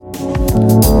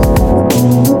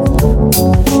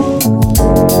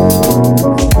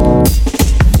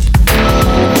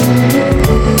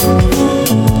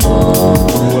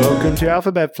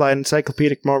Alphabet Flight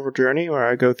Encyclopedic Marvel Journey, where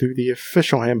I go through the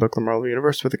official handbook of the Marvel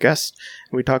Universe with a guest,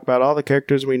 and we talk about all the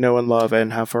characters we know and love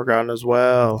and have forgotten as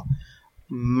well.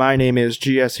 My name is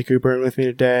G.S.C. Cooper, and with me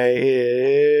today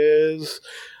is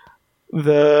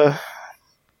the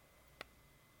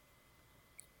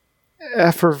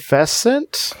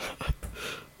effervescent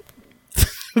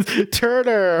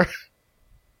Turner.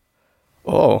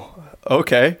 Oh,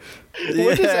 okay.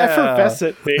 What does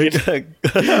effervescent mean?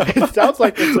 It sounds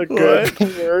like it's a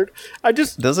good word.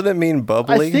 Doesn't it mean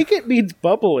bubbly? I think it means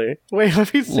bubbly. Wait,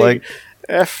 let me see. Like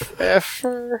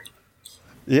effervescent.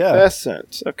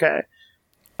 Okay.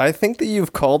 I think that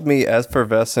you've called me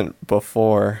effervescent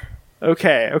before.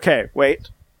 Okay. Wait.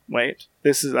 I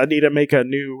need to make a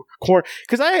new corner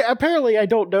because I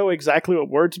don't know exactly what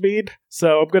words mean,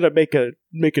 so I'm gonna make a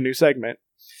new segment.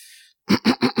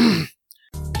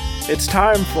 It's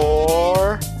time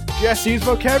for Jesse's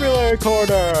Vocabulary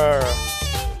Corner.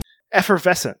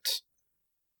 Effervescent.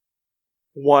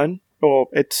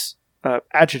 It's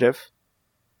adjective,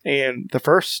 and the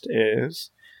first is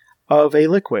of a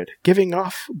liquid giving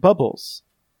off bubbles,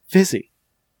 fizzy.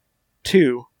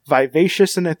 2,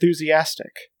 vivacious and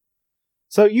enthusiastic.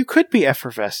 So you could be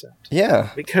effervescent. Yeah,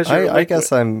 because you're I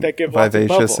guess I'm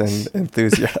vivacious and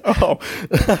enthusiastic. Oh.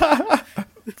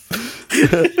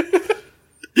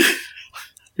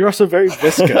 You're also very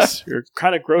viscous. You're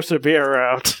kind of gross to be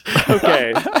around.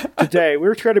 Okay, today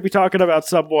we're going to be talking about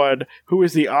someone who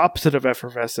is the opposite of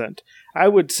effervescent. I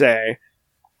would say,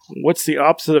 what's the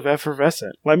opposite of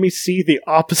effervescent? Let me see the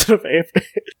opposite of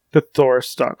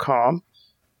thesaurus.com.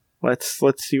 Let's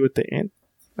see what the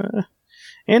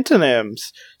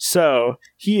antonyms. So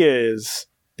he is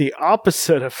the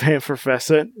opposite of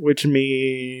effervescent, which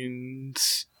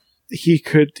means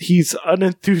he's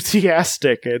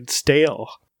unenthusiastic and stale.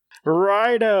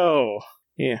 Rhino.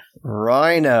 Yeah.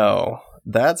 Rhino.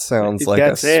 That sounds like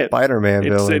a Spider-Man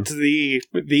villain. It's the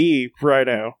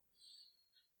Rhino.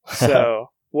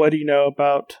 So, what do you know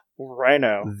about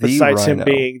Rhino? Besides him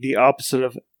being the opposite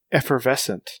of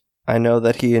effervescent. I know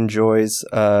that he enjoys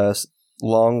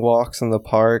long walks in the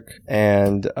park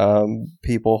and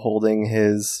people holding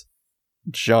his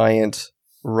giant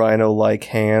rhino-like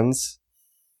hands.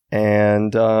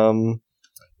 And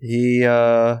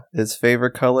his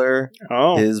favorite color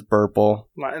is purple.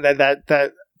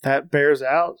 That bears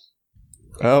out.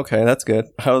 Okay, that's good.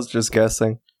 I was just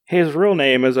guessing. His real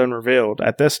name is unrevealed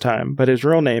at this time, but his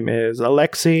real name is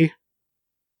Alexei.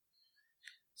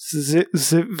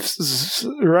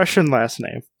 Russian last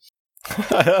name.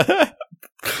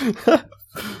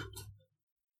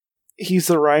 He's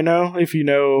the Rhino. If you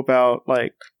know about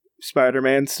like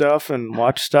Spider-Man stuff and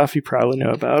watch stuff, you probably know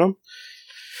about him.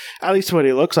 At least what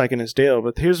he looks like in his deal.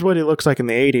 But here's what he looks like in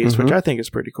the 80s, which I think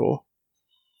is pretty cool.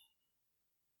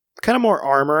 Kind of more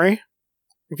armory,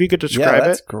 if you could describe it.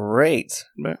 That's great.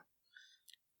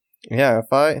 Yeah,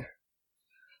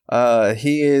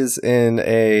 he is in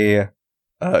a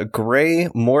gray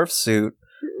morph suit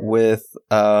with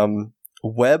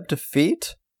webbed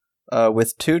feet.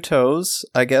 With 2 toes,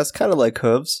 I guess, kind of like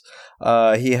hooves.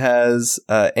 He has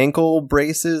ankle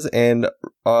braces and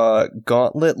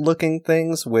gauntlet-looking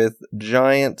things with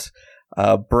giant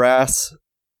brass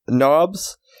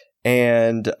knobs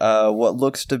and what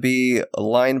looks to be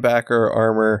linebacker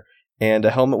armor and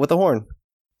a helmet with a horn.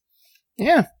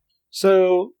 Yeah.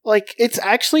 So, like, it's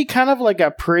actually kind of like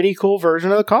a pretty cool version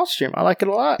of the costume. I like it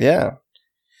a lot. Yeah.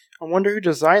 I wonder who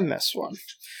designed this one.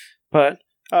 But...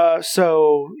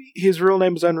 so his real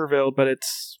name is unrevealed, but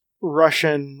it's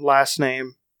Russian last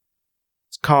name,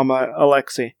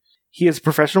 Alexei. He is a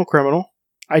professional criminal.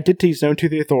 Identities known to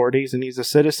the authorities, and he's a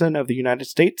citizen of the United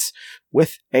States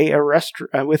with a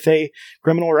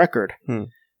criminal record.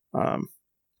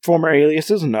 Former alias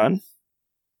is none.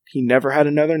 He never had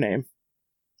another name.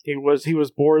 He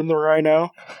was born the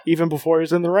Rhino, even before he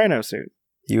was in the Rhino suit.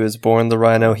 He was born the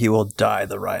Rhino. He will die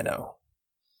the Rhino.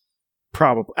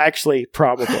 Probably.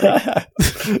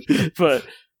 But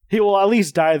he will at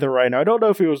least die the Rhino. I don't know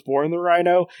if he was born the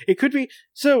Rhino. It could be.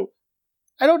 So,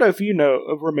 I don't know if you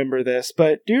remember this,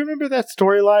 but do you remember that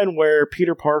storyline where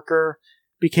Peter Parker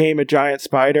became a giant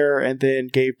spider and then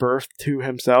gave birth to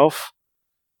himself?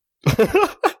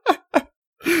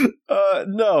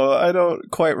 No, I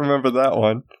don't quite remember that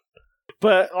one.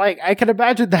 But, like, I can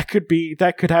imagine that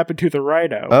could happen to the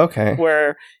Rhino. Okay.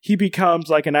 Where he becomes,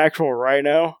 like, an actual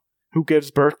Rhino who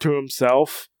gives birth to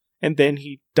himself, and then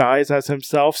he dies as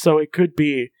himself. So it could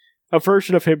be a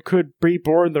version of him could be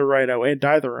born the Rhino and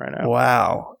die the Rhino.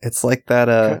 Wow, it's like that.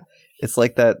 It's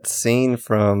like that scene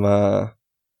from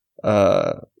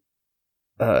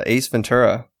Ace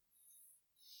Ventura.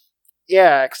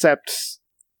 Yeah, except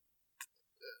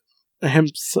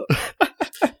himself.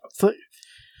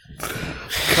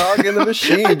 Cog in the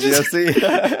machine, Jesse.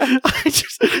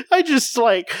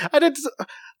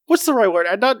 What's the right word?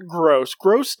 Not gross.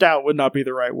 Grossed out would not be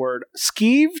the right word.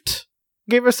 Skeeved?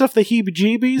 Gave herself the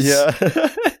heebie-jeebies? Yeah.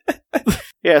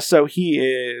 Yeah, so he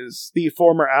is the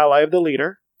former ally of the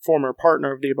leader, former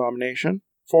partner of the Abomination,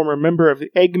 former member of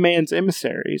the Eggman's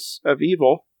Emissaries of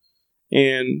Evil,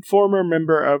 and former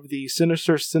member of the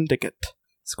Sinister Syndicate.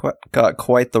 It's got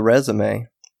quite the resume.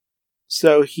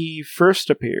 So he first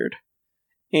appeared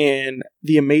in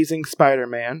The Amazing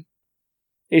Spider-Man,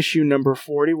 issue number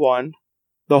 41,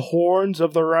 The Horns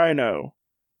of the Rhino,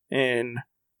 in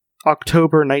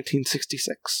October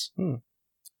 1966.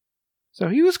 So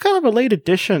he was kind of a late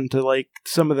addition to, like,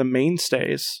 some of the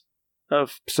mainstays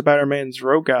of Spider-Man's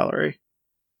Rogue Gallery.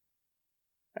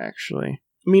 Actually.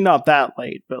 I mean, not that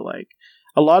late, but, like,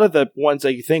 a lot of the ones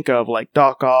that you think of, like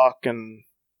Doc Ock and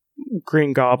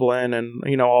Green Goblin and,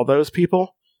 you know, all those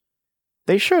people,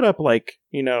 they showed up, like,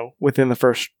 you know, within the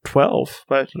first 12,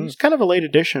 but he's kind of a late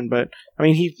addition, but, I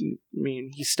mean,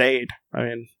 he stayed. I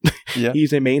mean, yeah.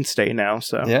 He's a mainstay now,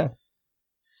 so. Yeah.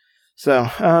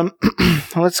 So,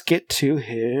 let's get to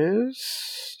his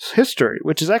history,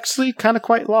 which is actually kind of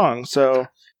quite long. So,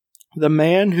 the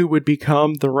man who would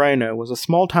become the Rhino was a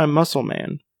small-time muscle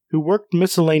man who worked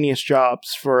miscellaneous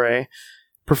jobs for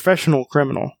professional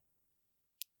criminals.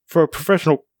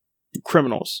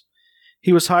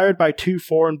 He was hired by two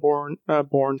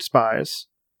foreign-born spies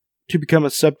to become a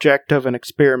subject of an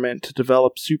experiment to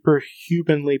develop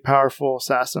superhumanly powerful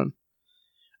assassin.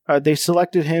 They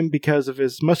selected him because of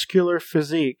his muscular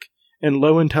physique and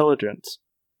low intelligence,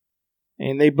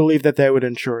 and they believed that would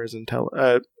ensure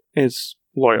his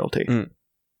loyalty.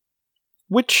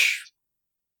 Which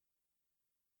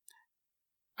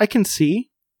I can see,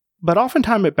 but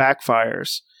oftentimes it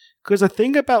backfires. Because the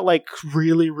thing about, like,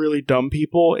 really, really dumb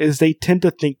people is they tend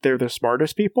to think they're the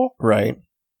smartest people. Right.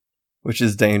 Which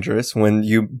is dangerous when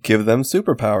you give them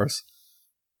superpowers.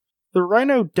 The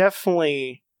Rhino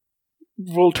definitely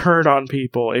will turn on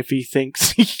people if he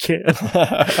thinks he can.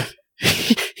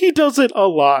 He does it a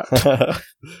lot.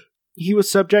 He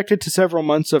was subjected to several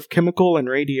months of chemical and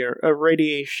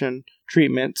radiation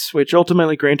treatments, which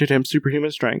ultimately granted him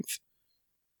superhuman strength.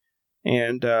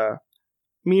 And,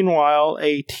 meanwhile,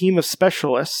 a team of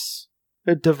specialists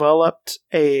developed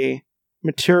a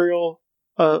material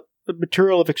of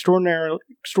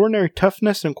extraordinary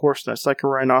toughness and coarseness, like a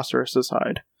rhinoceros's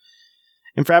hide,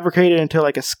 and fabricated into,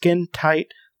 like, a skin-tight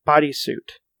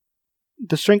bodysuit.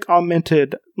 The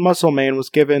strength-augmented muscle man was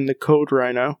given the code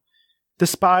Rhino. The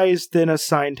spies then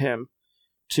assigned him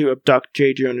to abduct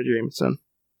J. Jonah Jameson.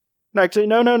 Actually,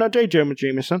 no, not J. Jonah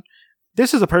Jameson.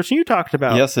 This is the person you talked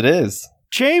about. Yes, it is.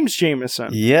 James Jameson.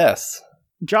 Yes.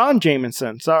 John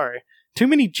Jameson, sorry. Too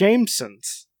many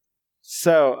Jamesons.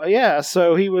 So, yeah,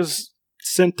 so he was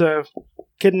sent to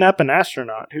kidnap an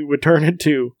astronaut who would turn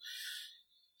into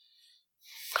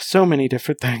so many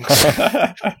different things.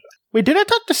 Wait, did I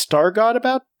talk to Star God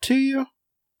to you?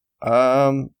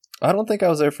 I don't think I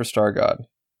was there for Star God.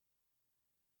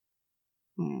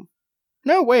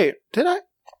 No, wait, did I?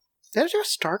 Did I do a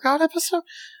Star God episode?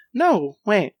 No,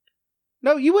 wait.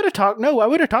 No, you would have talked. No, I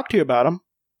would have talked to you about him.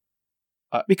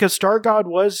 Because Star God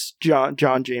was John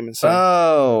Jameson.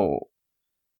 Oh.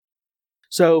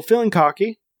 So, feeling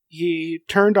cocky, he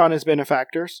turned on his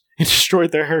benefactors and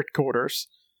destroyed their headquarters.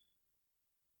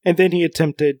 And then he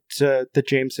attempted the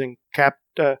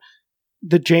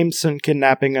Jameson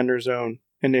kidnapping under his own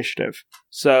initiative.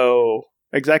 So,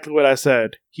 exactly what I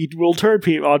said. He will turn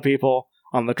on people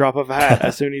on the drop of a hat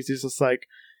as soon as he's just like,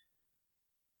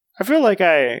 I feel like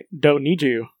I don't need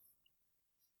you,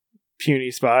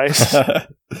 puny spies.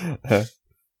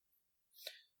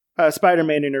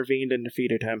 Spider-Man intervened and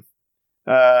defeated him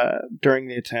during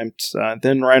the attempt.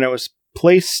 Then Rhino was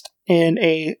placed in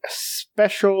a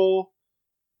special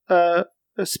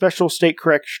state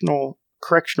correctional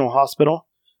hospital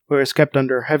where he was kept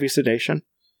under heavy sedation.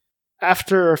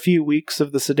 After a few weeks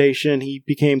of the sedation, he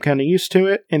became kind of used to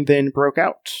it and then broke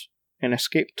out and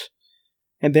escaped.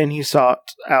 And then he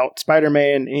sought out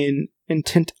Spider-Man in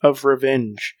intent of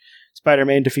revenge.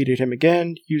 Spider-Man defeated him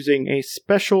again using a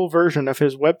special version of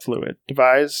his web fluid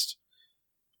devised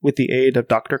with the aid of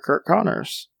Dr. Kirk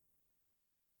Connors.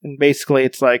 And basically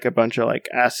it's like a bunch of like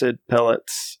acid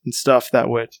pellets and stuff that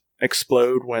would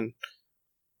explode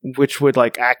which would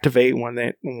like activate when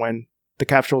the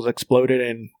capsules exploded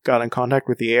and got in contact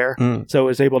with the air. So it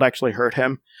was able to actually hurt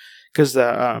him. Because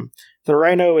the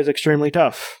Rhino is extremely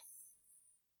tough.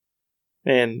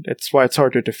 And it's why it's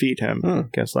hard to defeat him.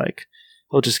 Because, like,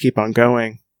 he'll just keep on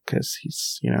going. Because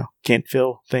he's, can't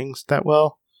feel things that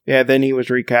well. Yeah, then he was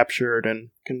recaptured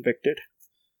and convicted.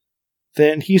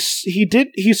 Then he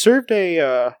served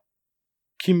a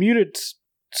commuted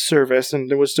service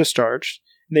and was discharged.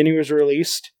 Then he was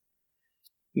released.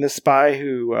 And the spy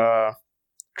who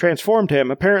transformed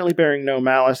him, apparently bearing no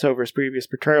malice over his previous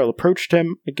betrayal, approached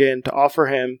him again to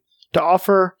offer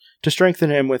to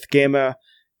strengthen him with the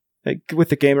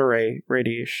gamma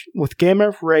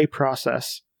ray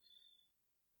process.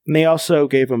 And they also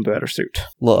gave him a better suit.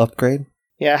 Little upgrade.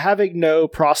 Yeah, having no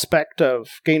prospect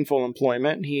of gainful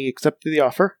employment, he accepted the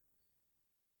offer.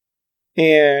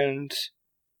 And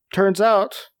turns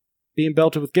out, being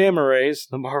belted with gamma rays,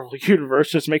 the Marvel Universe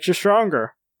just makes you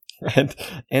stronger.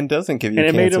 And doesn't give you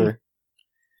cancer.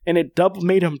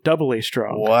 Made him doubly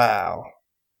strong. Wow.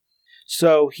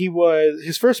 So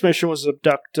his first mission was to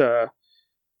abduct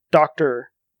Dr.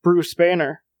 Bruce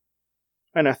Banner,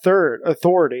 and a third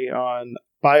authority on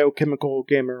biochemical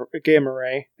gamma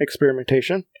ray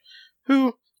experimentation,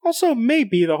 who also may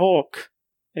be the Hulk,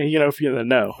 if you didn't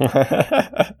know.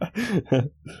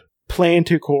 Plan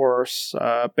to coerce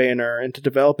Banner into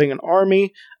developing an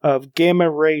army of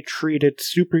gamma ray treated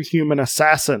superhuman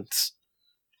assassins.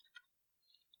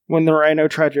 When the Rhino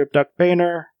tried to abduct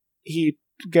Banner, he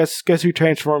guess who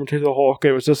transformed into the Hulk?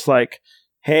 It was just like,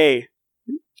 hey,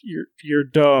 you're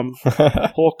dumb.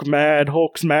 Hulk mad,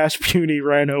 Hulk smash, puny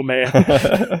Rhino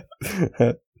man.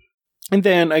 And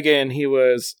then again, he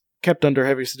was kept under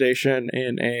heavy sedation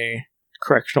in a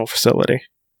correctional facility.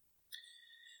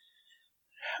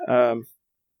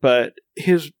 But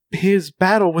his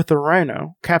battle with the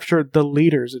Rhino captured the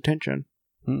leader's attention.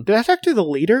 Did I talk to the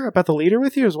leader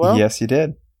with you as well? Yes, you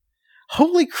did.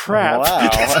 Holy crap! Wow.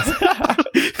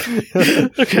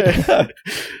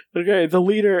 Okay. The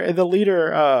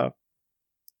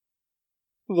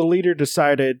leader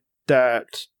decided that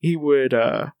he would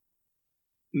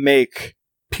make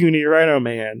puny Rhino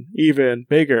Man even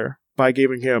bigger by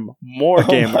giving him more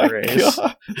gamma rays.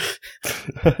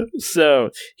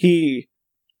 So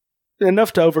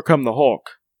enough to overcome the Hulk.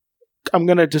 I'm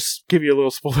gonna just give you a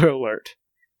little spoiler alert.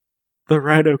 The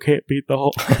Rhino can't beat the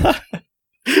Hulk.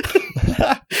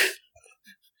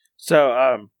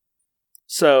 So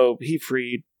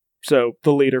the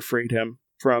leader freed him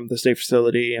from the state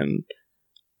facility and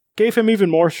gave him even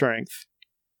more strength.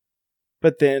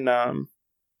 But then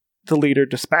the leader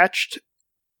dispatched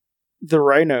the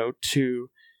Rhino to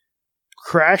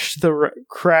crash.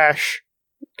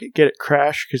 Get it?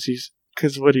 Crash because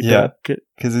what he did?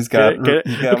 Because he's got okay.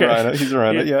 Rhino. He's a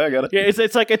Rhino. Yeah, I got it. Yeah, it's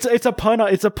a pun.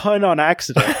 It's a pun on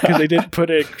accident because they didn't put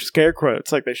in scare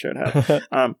quotes like they should have.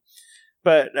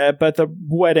 But the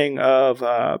wedding of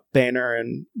Banner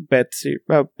and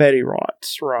Betty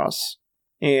Ross,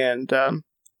 and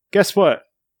guess what?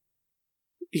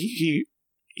 He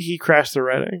crashed the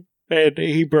wedding and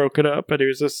he broke it up, and it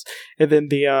was just, and then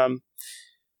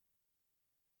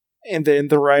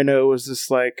the Rhino was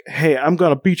just like, "Hey, I'm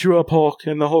gonna beat you up, Hulk,"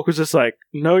 and the Hulk was just like,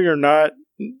 "No, you're not,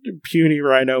 puny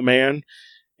Rhino man."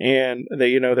 And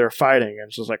they're fighting, and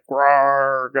it's just like,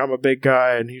 "Grarg, I'm a big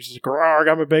guy," and he's just, "Grarg,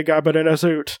 I'm a big guy, but in a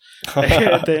suit."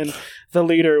 And then the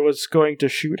leader was going to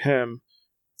shoot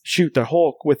the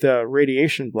Hulk with a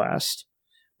radiation blast,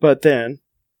 but then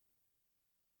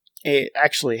it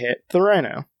actually hit the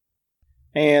Rhino,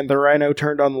 and the Rhino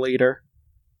turned on the leader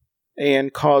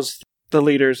and caused the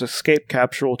leader's escape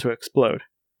capsule to explode.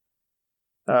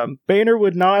 Banner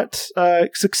would not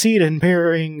succeed in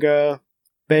marrying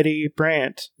Betty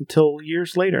Brant until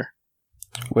years later.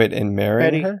 Wait, in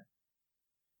marrying her?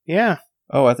 Yeah.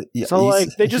 Oh, so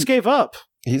they just gave up.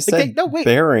 He said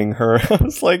burying her. I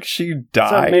was like, she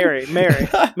died. So Mary.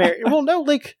 Well, no,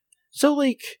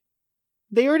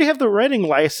 they already have the renting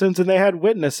license and they had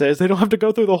witnesses. They don't have to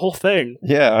go through the whole thing.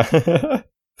 Yeah.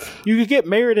 You could get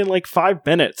married in 5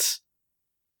 minutes.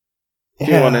 If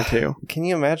you wanted to. Can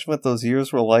you imagine what those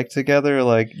years were like together?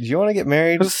 Do you want to get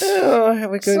married? We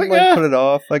could put it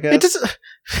off, I guess.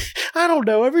 I don't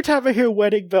know. Every time I hear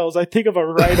wedding bells, I think of a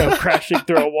Rhino crashing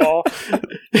through a wall.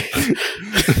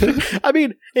 I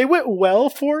mean, it went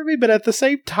well for me, but at the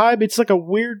same time, it's a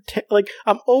weird...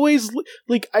 I'm always...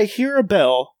 I hear a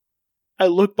bell. I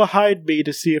look behind me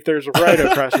to see if there's a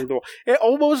Rhino crashing through the wall. It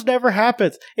almost never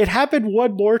happens. It happened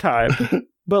one more time.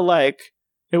 But,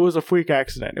 it was a freak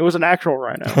accident. It was an actual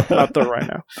Rhino, not the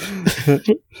Rhino.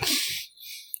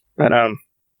 But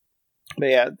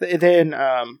yeah, then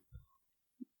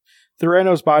the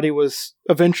Rhino's body was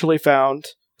eventually found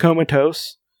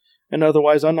comatose and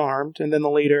otherwise unharmed, and then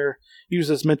the leader used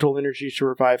his mental energy to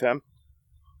revive him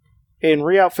and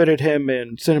re-outfitted him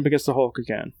and sent him against the Hulk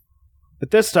again.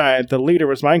 But this time, the leader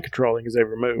was mind-controlling his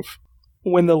every move.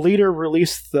 when the leader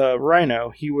released the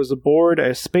Rhino, he was aboard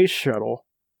a space shuttle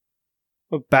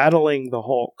battling the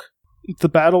Hulk. The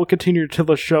battle continued until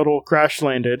the shuttle crash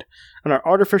landed on an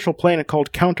artificial planet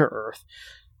called Counter-Earth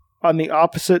on the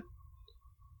opposite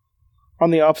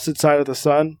side of the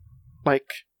sun.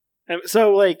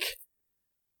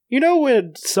 You know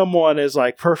when someone is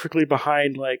like perfectly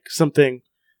behind like something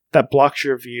that blocks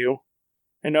your view,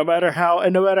 and no matter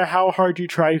how hard you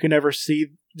try, you can never see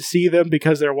them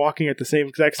because they're walking at the same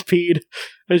exact speed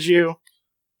as you.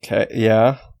 Okay,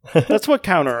 yeah. That's what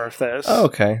Counter-Earth is. Oh,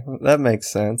 okay, that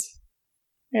makes sense.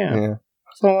 Yeah.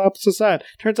 It's on the opposite side.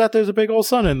 Turns out there's a big old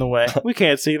sun in the way. We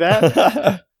can't see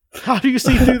that. How do you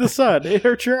see through the sun? It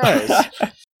hurts your eyes.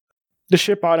 The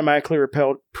ship automatically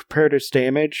repaired its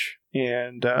damage,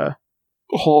 and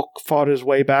Hulk fought his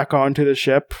way back onto the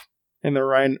ship, and the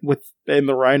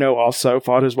Rhino also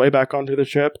fought his way back onto the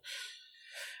ship.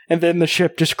 And then the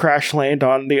ship just crash landed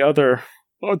on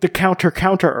the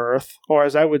Counter-Earth, or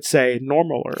as I would say,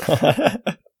 normal Earth.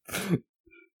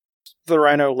 The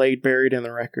Rhino laid buried in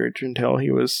the wreckage until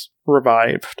he was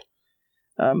revived.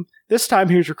 This time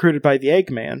he was recruited by the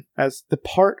Eggman as the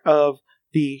part of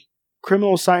the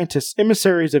criminal scientists,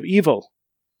 emissaries of evil.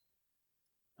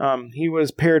 He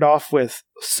was paired off with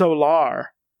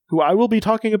Solar, who I will be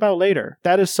talking about later.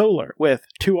 That is Solar, with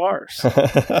 2 R's.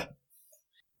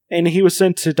 And he was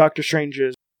sent to Doctor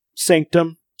Strange's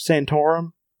Sanctum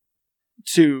Sanctorum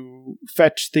to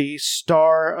fetch the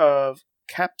Star of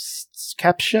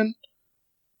Capistan?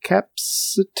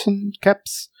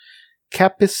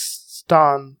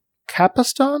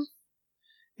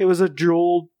 It was a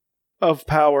jewel of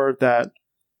power that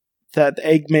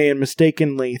Egghead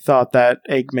mistakenly thought that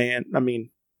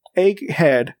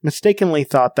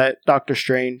Doctor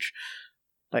Strange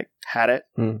had it.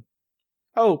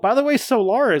 Oh, by the way,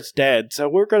 Solar is dead, so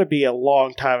we're going to be a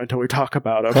long time until we talk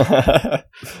about him.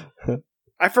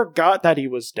 I forgot that he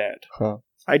was dead. Huh.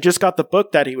 I just got the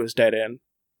book that he was dead in.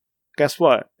 Guess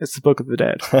what? It's the Book of the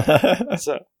Dead.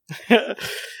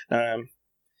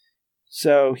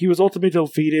 So he was ultimately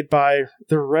defeated by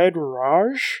the Red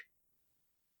Raj.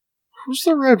 Who's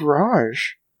the Red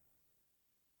Raj?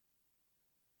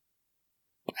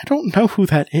 I don't know who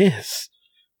that is.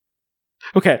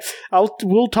 Okay,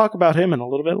 we'll talk about him in a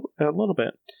little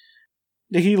bit.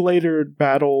 He later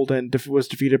battled and was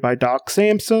defeated by Doc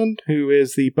Samson, who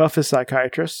is the buffest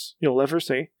psychiatrist you'll ever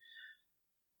see.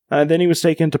 Then he was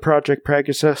taken to Project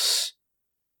Pegasus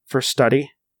for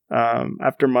study.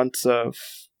 After months of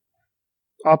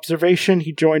observation,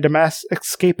 he joined a mass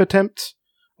escape attempt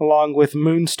along with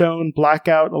Moonstone,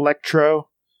 Blackout, Electro,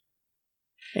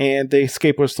 and the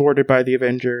escape was thwarted by the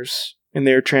Avengers, and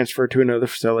they were transferred to another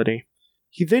facility.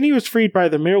 He was freed by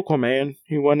the Miracle Man,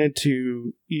 who wanted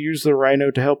to use the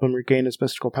Rhino to help him regain his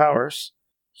mystical powers.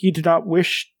 The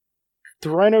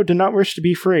Rhino did not wish to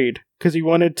be freed, because he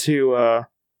wanted to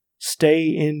stay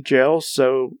in jail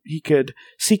so he could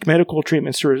seek medical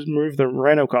treatments to remove the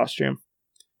Rhino costume.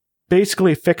 Which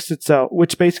basically fixed itself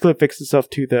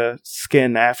to the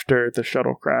skin after the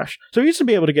shuttle crash. So he used to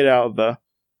be able to get out of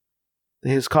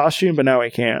his costume, but now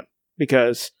he can't,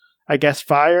 because I guess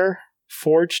fire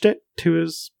forged it to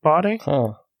his body.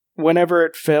 Huh. Whenever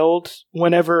it failed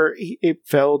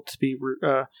to be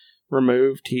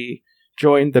removed, he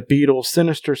joined the Beetle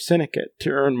Sinister Syndicate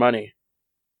to earn money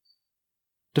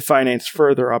to finance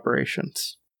further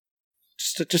operations.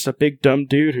 Just a big dumb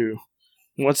dude who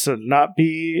wants to not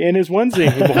be in his onesie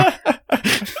anymore.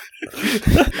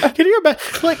 Can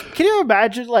you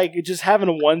imagine just having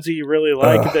a onesie you really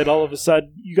like, and then all of a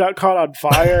sudden you got caught on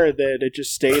fire, and then it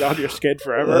just stayed on your skin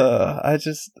forever?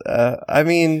 I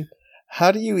mean,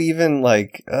 how do you even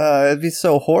it'd be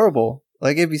so horrible.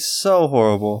 It'd be so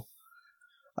horrible.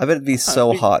 I bet it'd be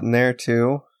so hot in there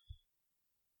too.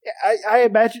 I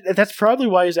imagine that's probably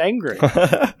why he's angry.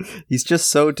 He's just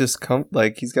so he's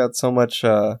got so much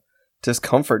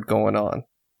discomfort going on.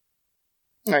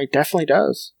 He definitely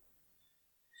does.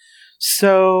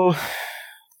 So,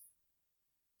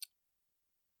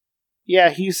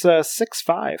 yeah, he's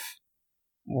 6'5".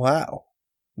 Wow.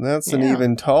 That's an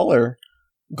even taller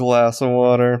glass of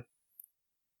water.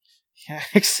 Yeah,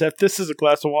 except this is a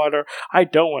glass of water I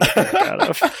don't want to drink out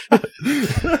of.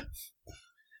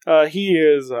 He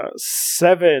is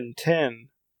 710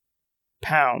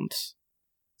 pounds.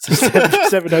 So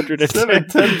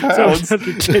 710 pounds.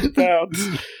 710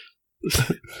 pounds.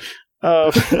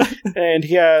 And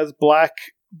he has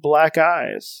black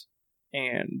eyes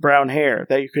and brown hair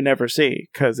that you could never see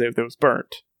because it was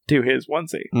burnt to his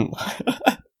onesie.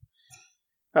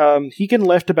 He can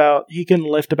lift about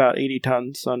 80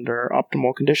 tons under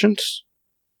optimal conditions.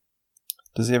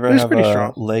 Does he ever have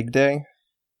a leg day?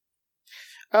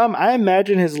 I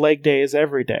imagine his leg day is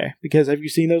every day, because have you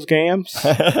seen those games?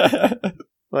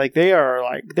 Like,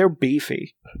 they're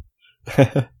beefy.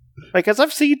 Like, as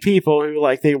I've seen people who,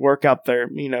 like, they work out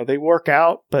they work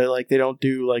out, but, like, they don't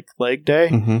do, like, leg day.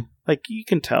 Mm-hmm. Like, you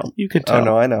can tell. Oh,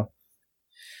 no, I know.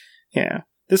 Yeah.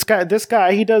 This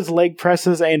guy, he does leg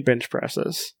presses and bench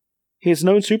presses. He has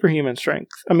no superhuman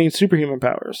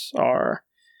powers are,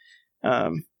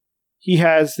 he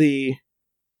has the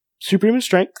superhuman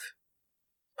strength,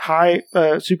 high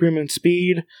superhuman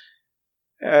speed,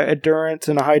 endurance,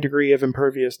 and a high degree of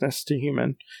imperviousness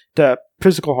to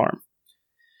physical harm.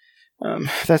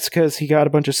 That's because he got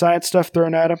a bunch of science stuff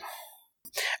thrown at him.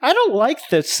 I don't like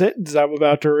this sentence I'm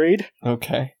about to read.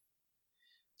 Okay.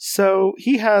 So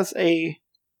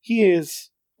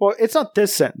well, it's not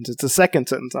this sentence, it's the second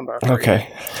sentence I'm about to read.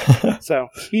 Okay. So,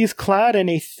 he's clad in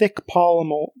a thick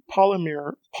polymer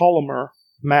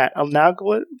mat.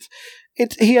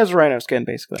 He has rhino skin,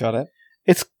 basically. Got it.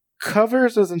 It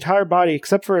covers his entire body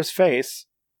except for his face,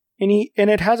 and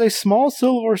it has a small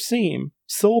syllable seam,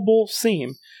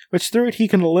 which through it he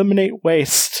can eliminate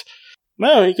waste.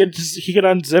 No, he can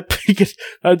unzip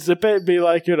it and be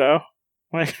like,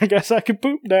 like, I guess I can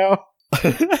poop now.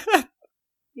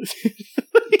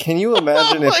 Can you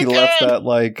imagine if he left that,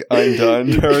 like, undone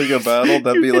during a battle?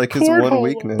 That'd be like his one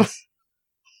weakness.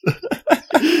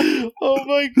 Oh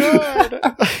my god.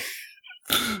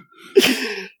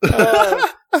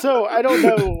 So I don't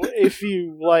know if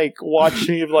you like watched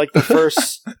any of like the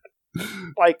first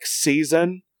like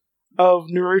season of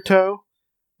Naruto,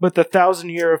 but the 1,000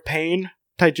 Year of Pain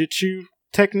taijutsu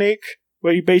technique,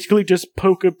 where you basically just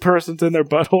poke a person in their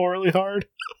butthole really hard.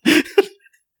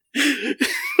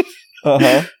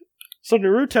 Uh-huh. So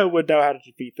Naruto would know how to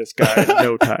defeat this guy in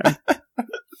no time.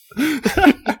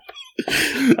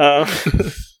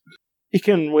 He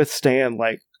can withstand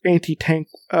like anti-tank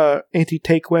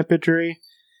weaponry.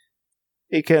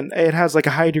 It has like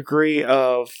a high degree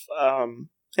of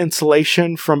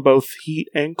insulation from both heat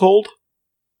and cold.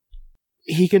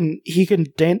 He can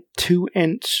dent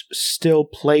 2-inch steel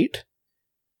plate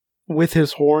with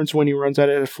his horns when he runs at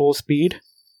it at full speed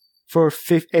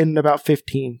in about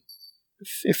 15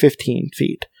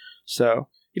 feet. So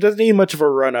he doesn't need much of a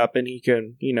run up, and he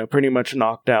can, pretty much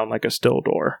knock down like a steel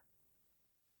door.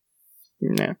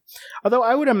 Yeah. Although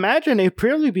I would imagine it'd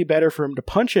probably be better for him to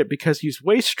punch it, because he's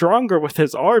way stronger with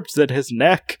his arms than his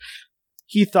neck.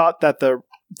 He thought that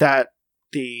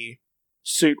the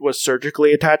suit was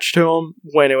surgically attached to him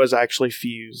when it was actually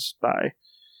fused by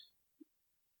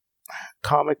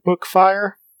comic book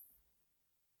fire.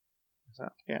 So,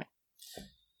 yeah.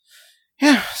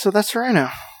 Yeah, so that's Rhino.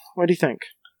 What do you think?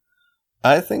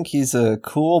 I think he's a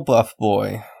cool buff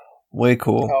boy. Way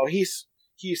cool. Oh, he's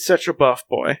such a buff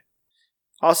boy.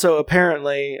 Also,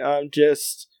 apparently,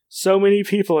 just so many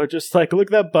people are just like,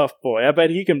 look at that buff boy. I bet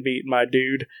he can beat my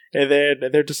dude. And then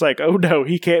they're just like, oh no,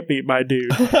 he can't beat my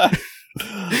dude.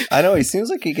 I know, he seems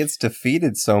like he gets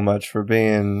defeated so much for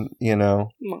being,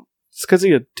 It's because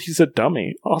he's a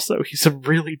dummy. Also, he's a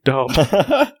really dumb.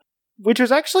 Which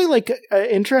is actually like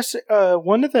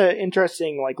one of the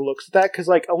interesting like looks at that, because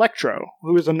like Electro,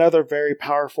 who is another very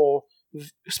powerful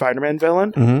Spider-Man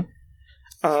villain,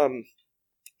 mm-hmm.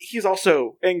 He's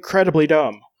also incredibly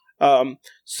dumb.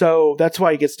 So that's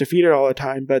why he gets defeated all the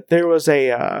time. But there was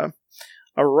a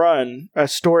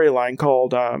storyline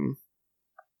called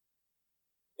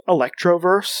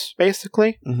Electroverse,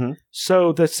 basically. Mm-hmm.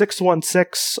 So the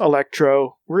 616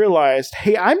 Electro realized,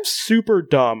 hey, I'm super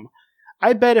dumb.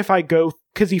 I bet if I go,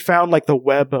 because he found like the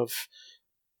web of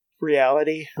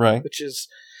reality, right? Which is,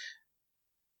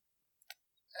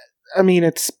 I mean,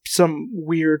 it's some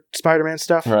weird Spider-Man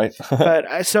stuff, right?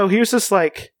 But so he was just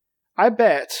like, I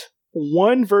bet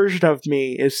one version of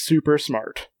me is super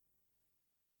smart,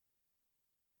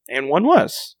 and one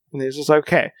was, and he was just like,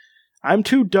 okay, I'm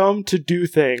too dumb to do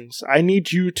things. I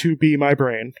need you to be my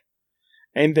brain.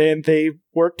 And then they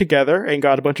worked together and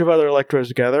got a bunch of other Electros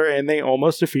together, and they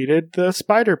almost defeated the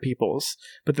Spider Peoples.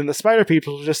 But then the Spider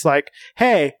Peoples were just like,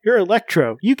 hey, you're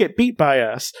Electro. You get beat by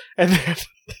us. And then,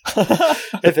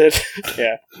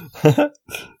 yeah.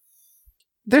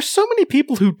 There's so many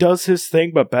people who does his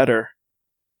thing, but better.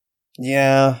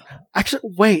 Yeah.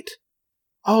 Actually, wait.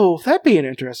 Oh, that'd be an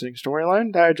interesting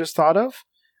storyline that I just thought of.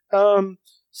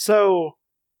 So,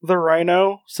 the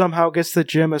Rhino somehow gets the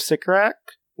Gem of Sycorax,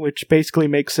 which basically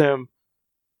makes him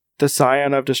the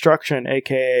Scion of Destruction,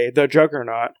 aka the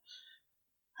Juggernaut.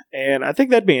 And I think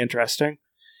that'd be interesting.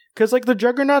 Because, like, the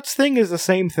Juggernaut's thing is the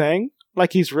same thing.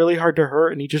 Like, he's really hard to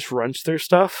hurt and he just runs through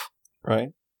stuff.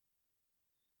 Right.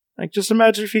 Like, just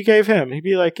imagine if you gave him. He'd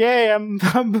be like, "Hey, I'm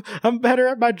better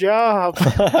at my job."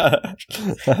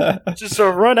 Just to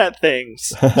run at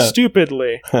things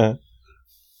stupidly.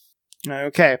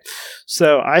 Okay,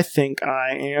 so I think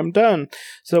I am done.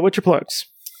 So, what's your plugs?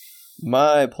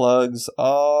 My plugs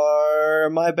are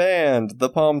my band, The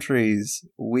Palm Trees.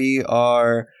 We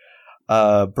are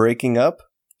breaking up,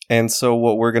 and so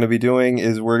what we're going to be doing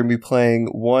is we're going to be playing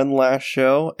one last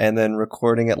show and then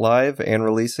recording it live and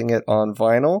releasing it on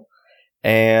vinyl.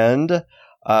 And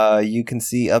you can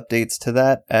see updates to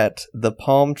that at The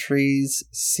Palm Trees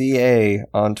CA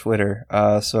on Twitter.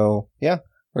 So yeah,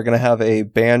 we're going to have a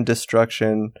Band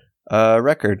Destruction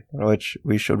record, which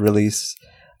we should release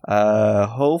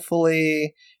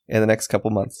hopefully in the next couple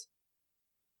months.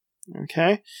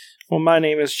 Okay. Well, my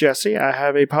name is Jesse. I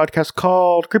have a podcast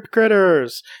called Creepy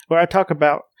Critters, where I talk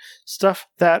about stuff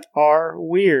that are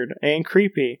weird and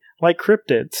creepy, like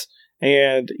cryptids.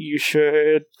 And you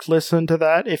should listen to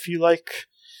that if you like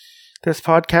this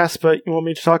podcast, but you want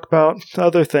me to talk about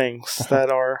other things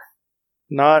that are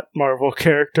not Marvel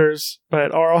characters,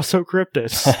 but are also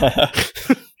cryptids.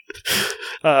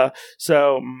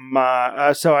 So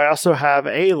I also have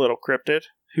a little cryptid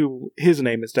who his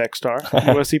name is Dexstar. You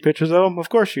want to see pictures of him? Of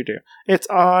course you do. It's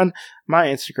on my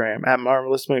Instagram at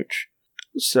Marvelous Mooch.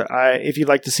 So if you'd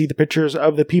like to see the pictures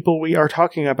of the people we are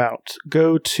talking about,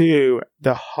 go to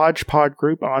the Hodgepod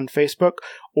group on Facebook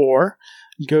or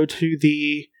go to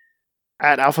the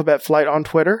at Alphabet Flight on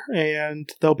Twitter, and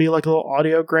there'll be like a little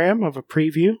audiogram of a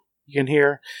preview. You can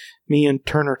hear me and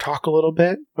Turner talk a little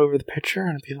bit over the picture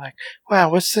and be like,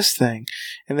 wow, what's this thing?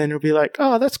 And then you'll be like,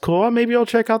 oh, that's cool. Maybe I'll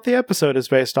check out the episode it's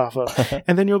based off of.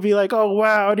 And then you'll be like, oh,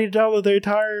 wow, I need to download the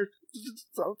entire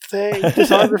thing,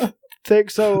 discography thing.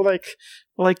 So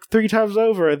like 3 times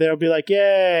over. And they'll be like,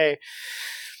 yay.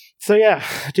 So yeah,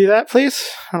 do that, please.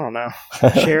 I don't know.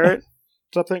 Share it.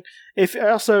 Something. If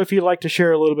you'd like to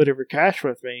share a little bit of your cash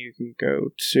with me, you can go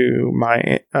to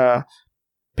my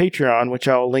Patreon, which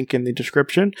I'll link in the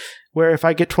description, where if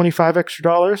I get $25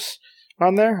 extra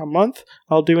on there a month,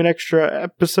 I'll do an extra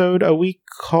episode a week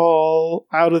called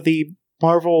out of the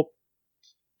Marvel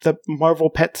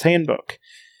Pets Handbook,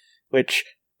 which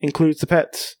includes the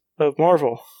pets of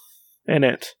Marvel in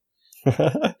it.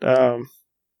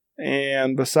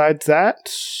 And besides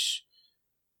that,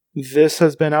 this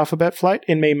has been Alphabet Flight,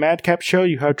 and may Madcap show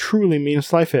you how truly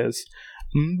meaningless life is.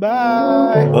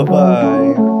 Bye!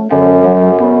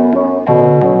 Bye-bye!